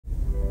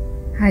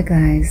Hi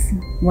guys,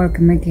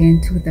 welcome again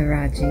to the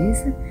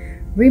Rajis.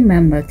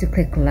 Remember to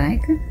click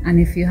like, and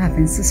if you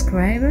haven't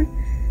subscribed,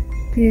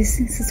 please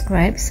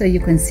subscribe so you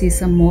can see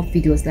some more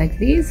videos like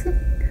these.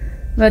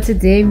 Well,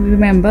 today,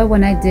 remember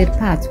when I did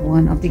part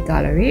 1 of the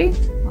gallery,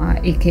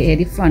 aka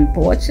the front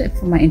porch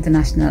for my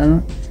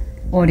international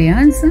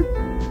audience.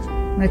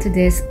 Well,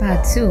 today is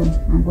part 2.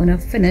 I'm going to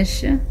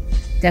finish,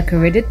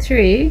 decorate the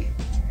tree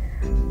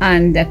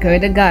and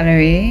decorate the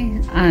gallery,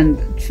 and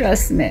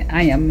trust me,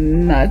 I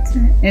am not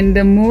in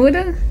the mood,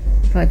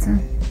 but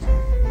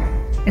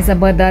it's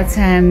about that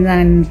time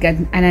and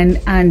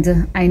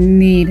I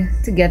need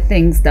to get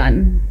things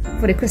done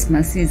for the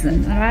Christmas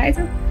season. All right,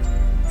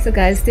 so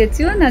guys, stay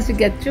tuned as we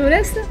get through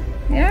this.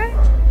 Yeah,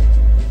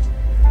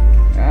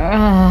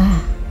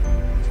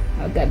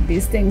 I've got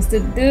these things to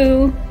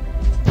do.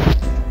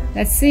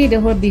 Let's see the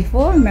whole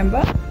before,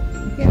 remember?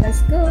 Okay,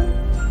 let's go.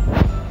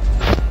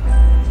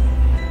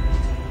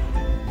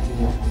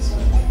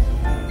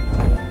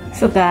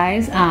 So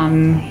guys,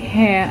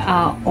 here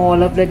are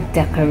all of the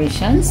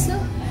decorations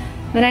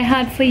that I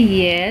had for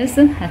years.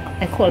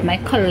 I call my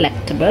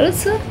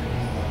collectibles.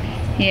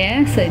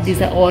 Yeah, so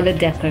these are all the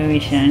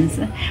decorations.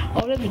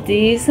 All of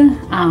these,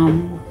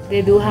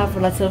 they do have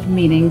lots of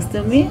meanings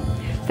to me.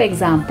 For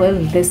example,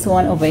 this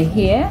one over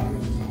here,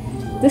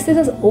 this is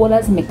as old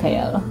as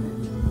Michael.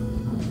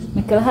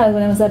 Michael had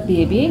when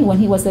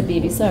he was a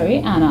baby, sorry,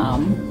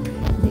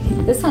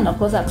 and the Santa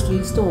Claus actually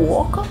used to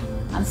walk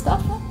and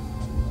stuff.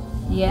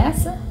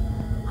 Yes,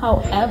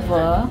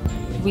 however,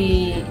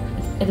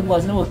 it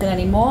wasn't working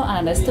anymore,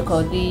 and I just took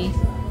out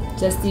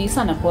just the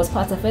Santa Claus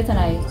part of it, and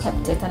I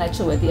kept it, and I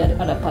threw away the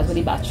other part with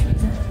the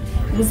batteries.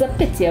 It was a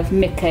pity of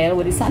Michael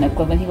with the Santa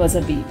Claus when he was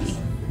a baby.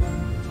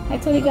 I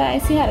told you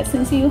guys he had it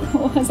since he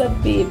was a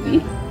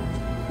baby.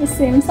 The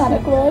same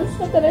Santa Claus.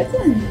 Look at it.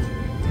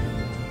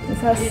 This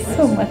has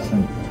so much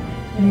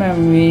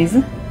memories.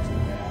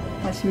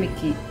 Watch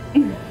Mickey.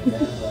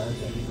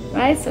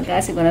 Right, so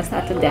guys, we're gonna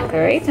start to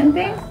decorate and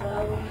things,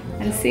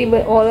 and see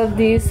where all of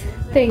these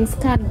things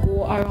can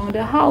go around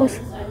the house.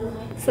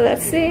 So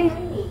let's see.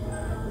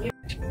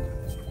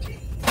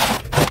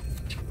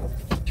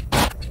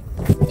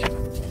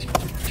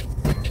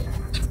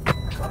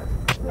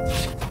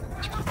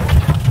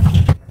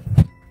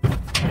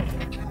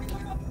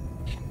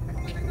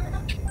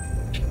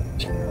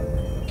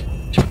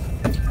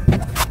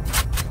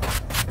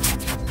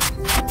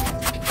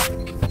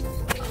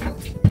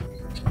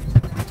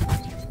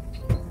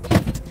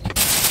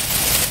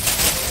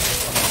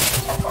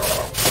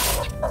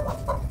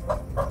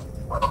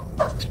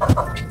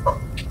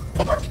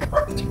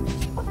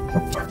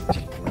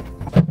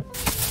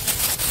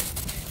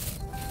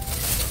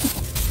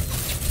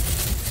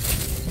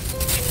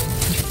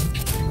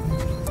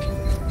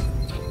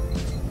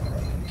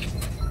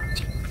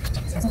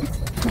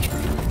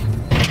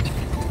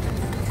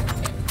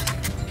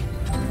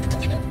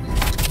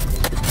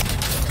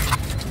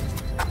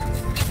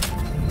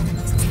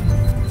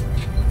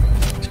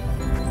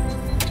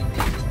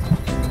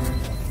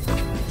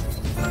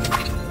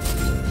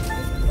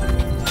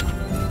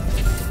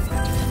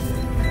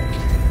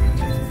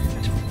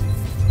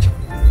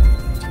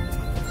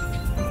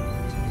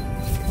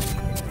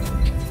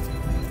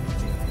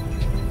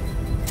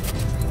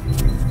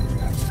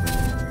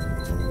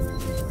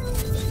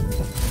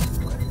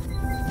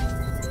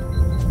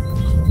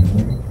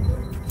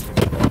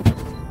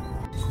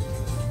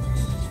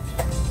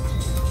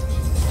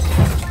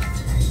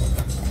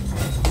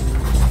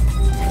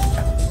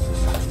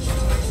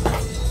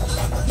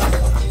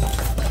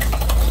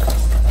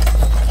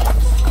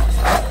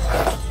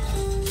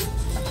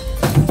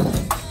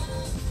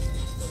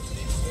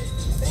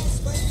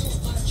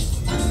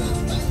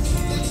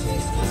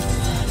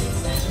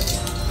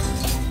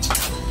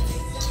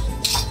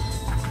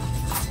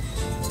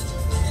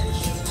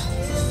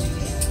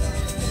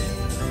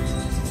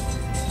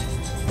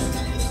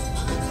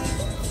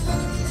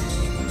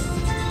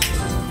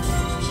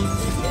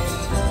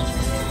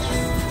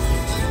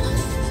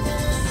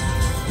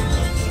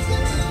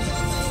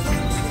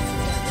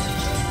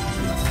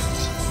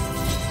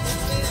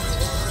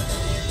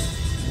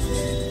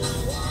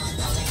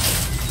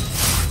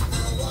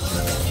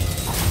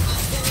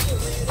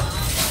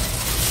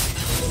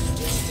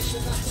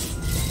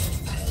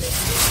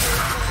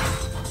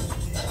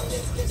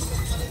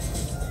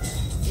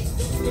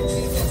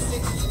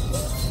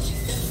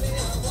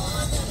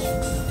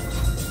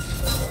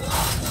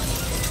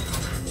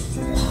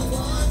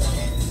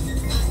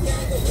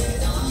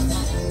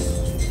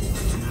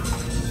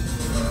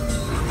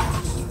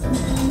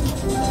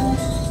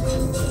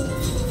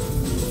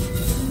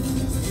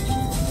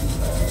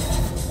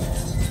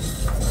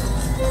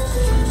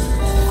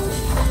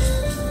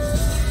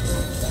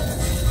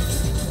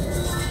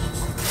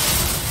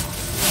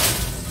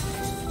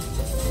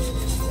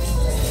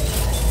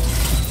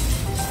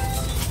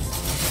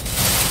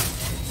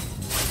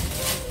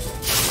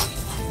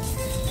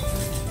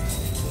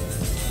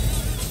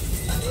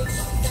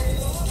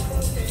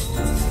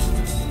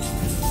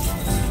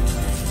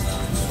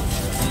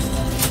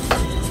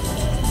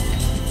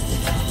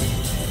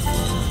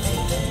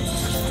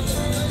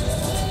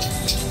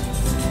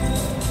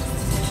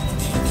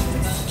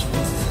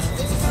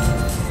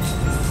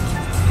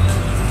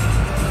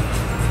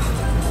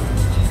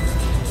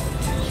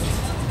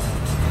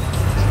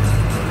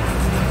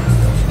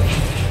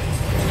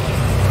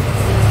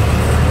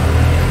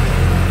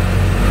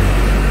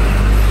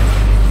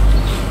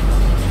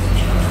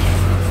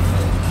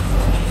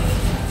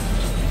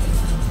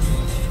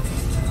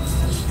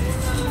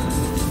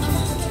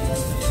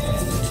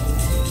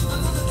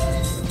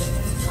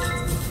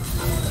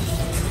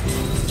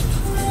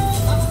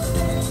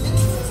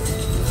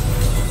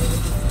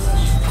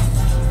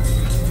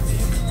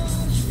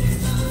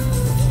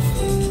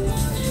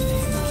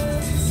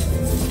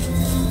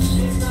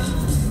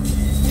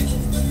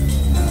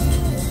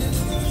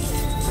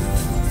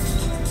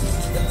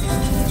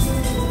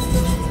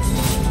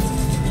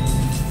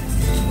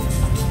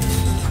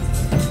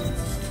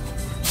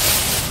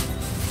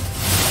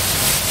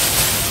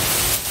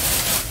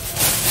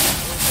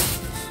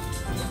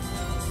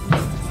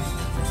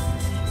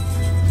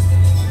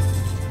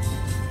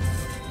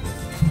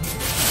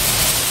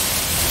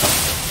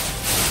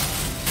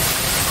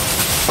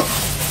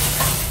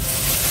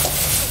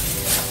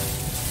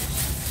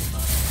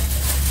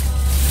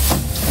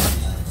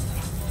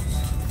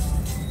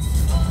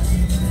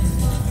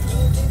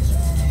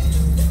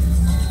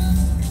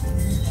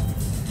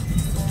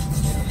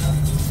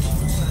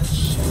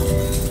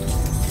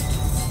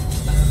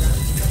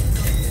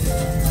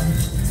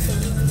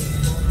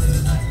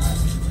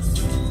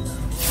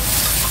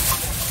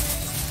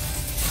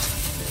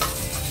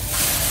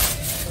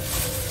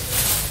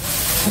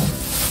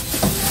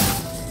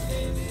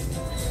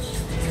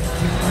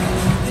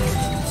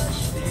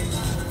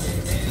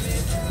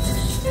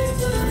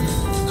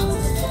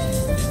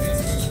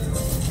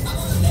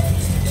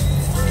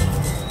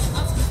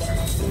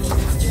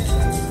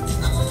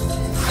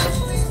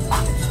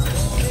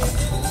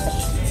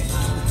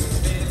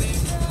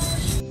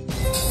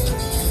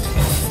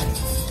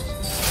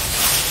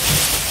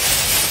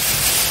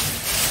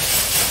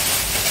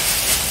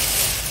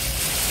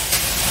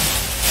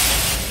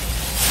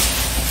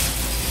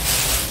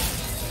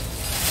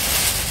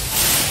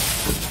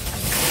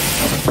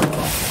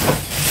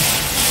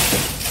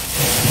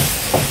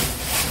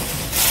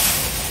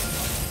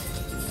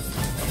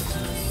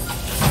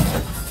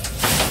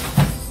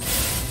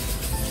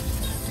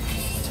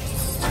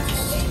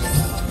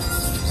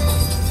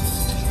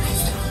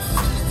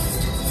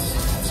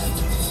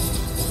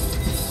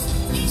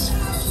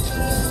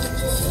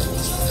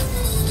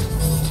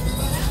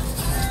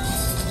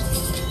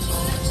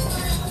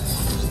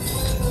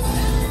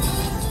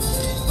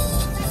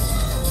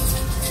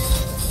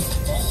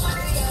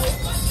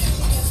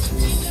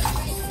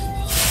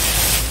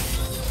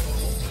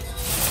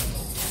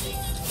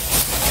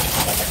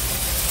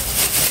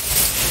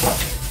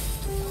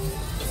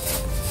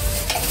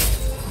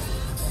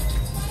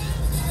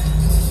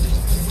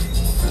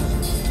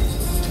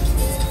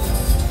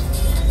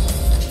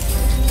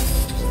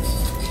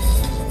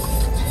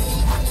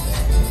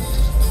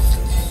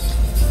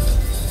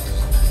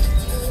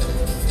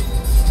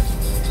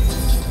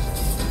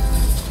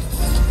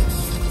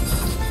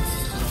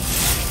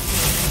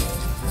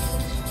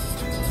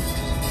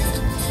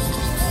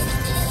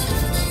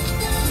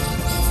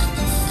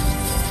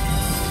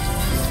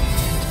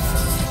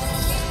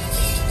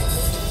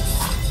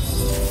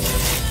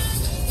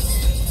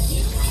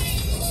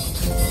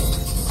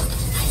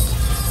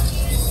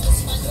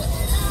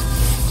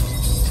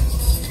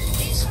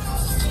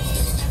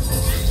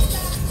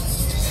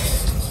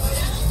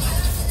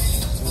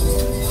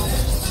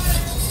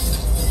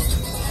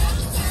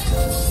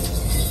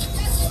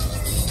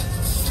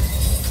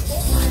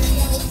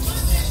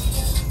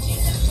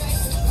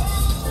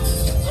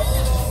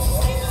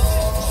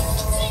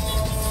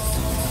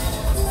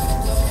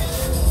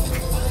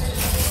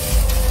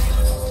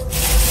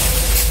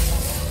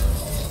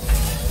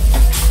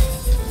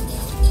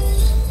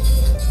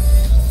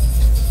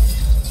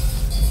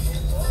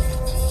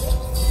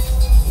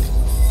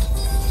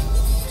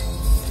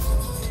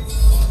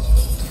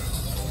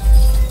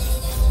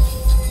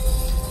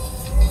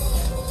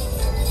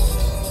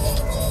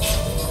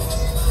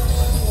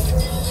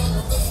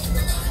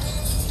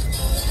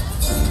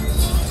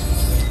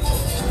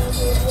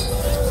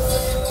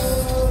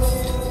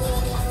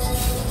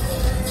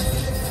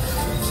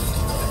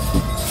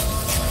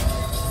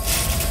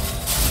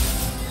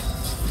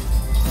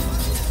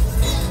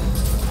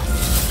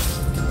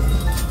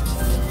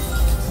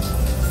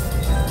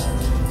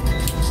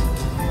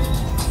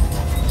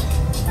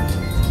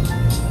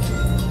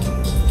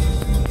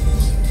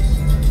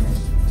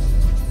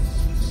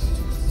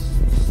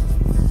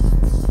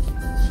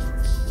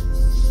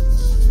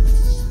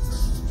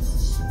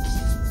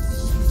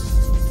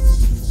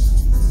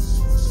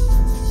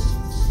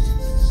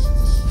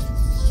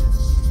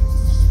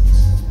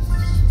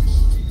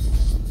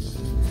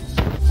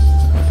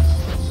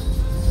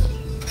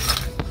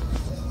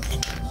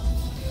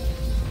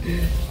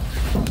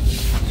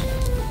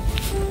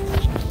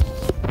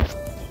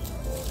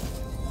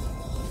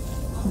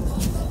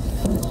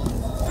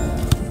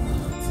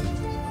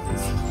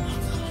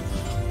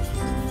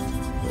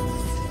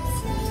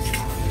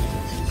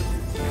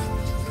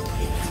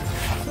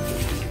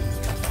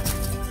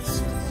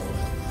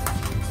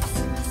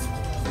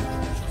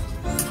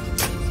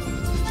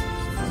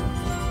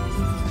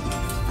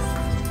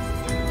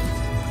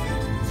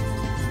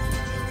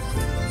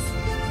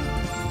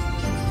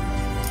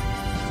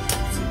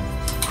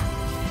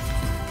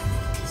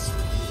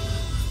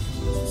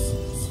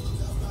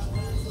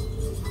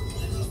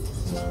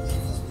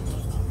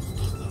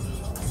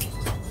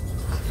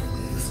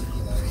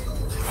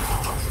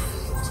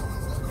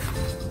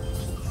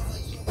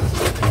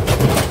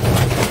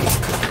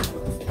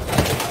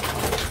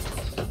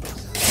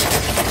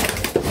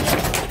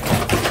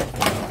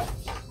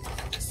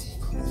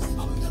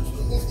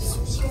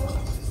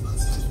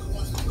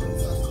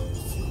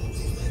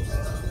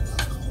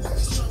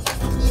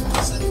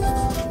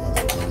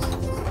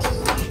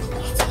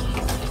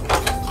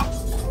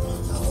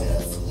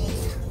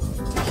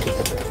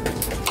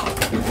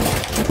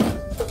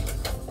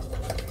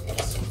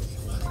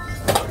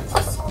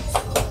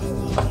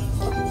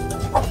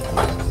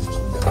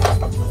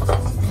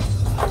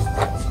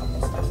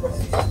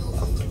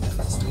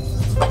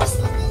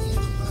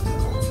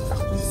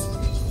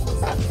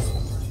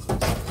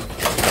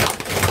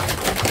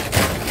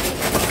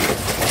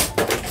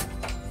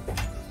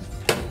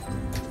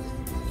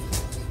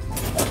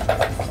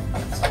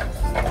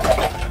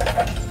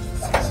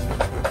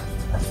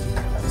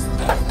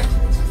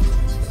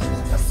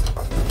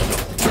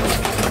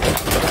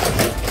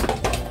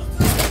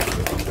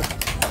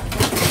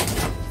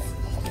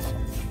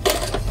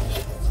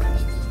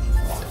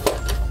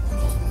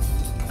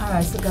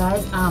 Alright, so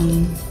guys,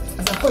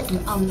 as I put,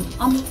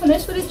 I'm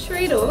finished with the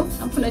tray though.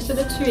 I'm finished with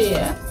the tray,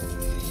 yeah.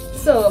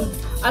 So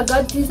I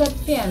got these at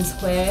Fair and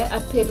Square. I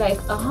paid like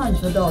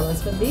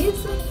 $100 for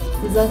these.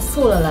 These are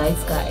solar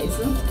lights, guys.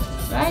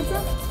 Right?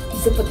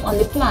 These are put on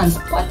the plants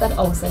pot that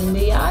outside in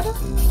the yard.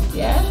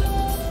 Yeah.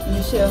 Let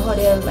me show you how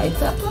they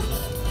light up.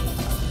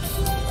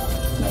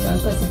 I'm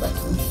gonna press the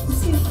button. You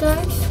see it,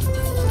 guys?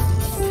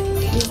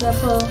 These are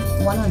for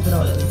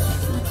 $100.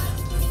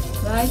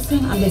 Right?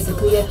 And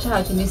basically you're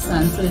charging the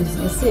sun, so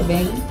you're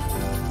saving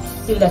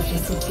the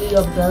electricity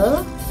of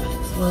the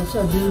will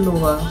should be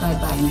lower by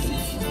buying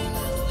these.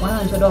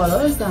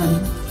 $100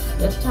 and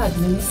just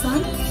charging in the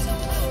sun.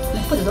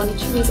 And put it on the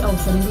trees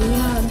outside in the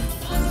yard.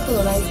 So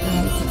like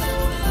guys,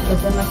 get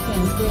them my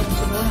friends there and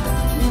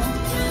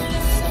yeah.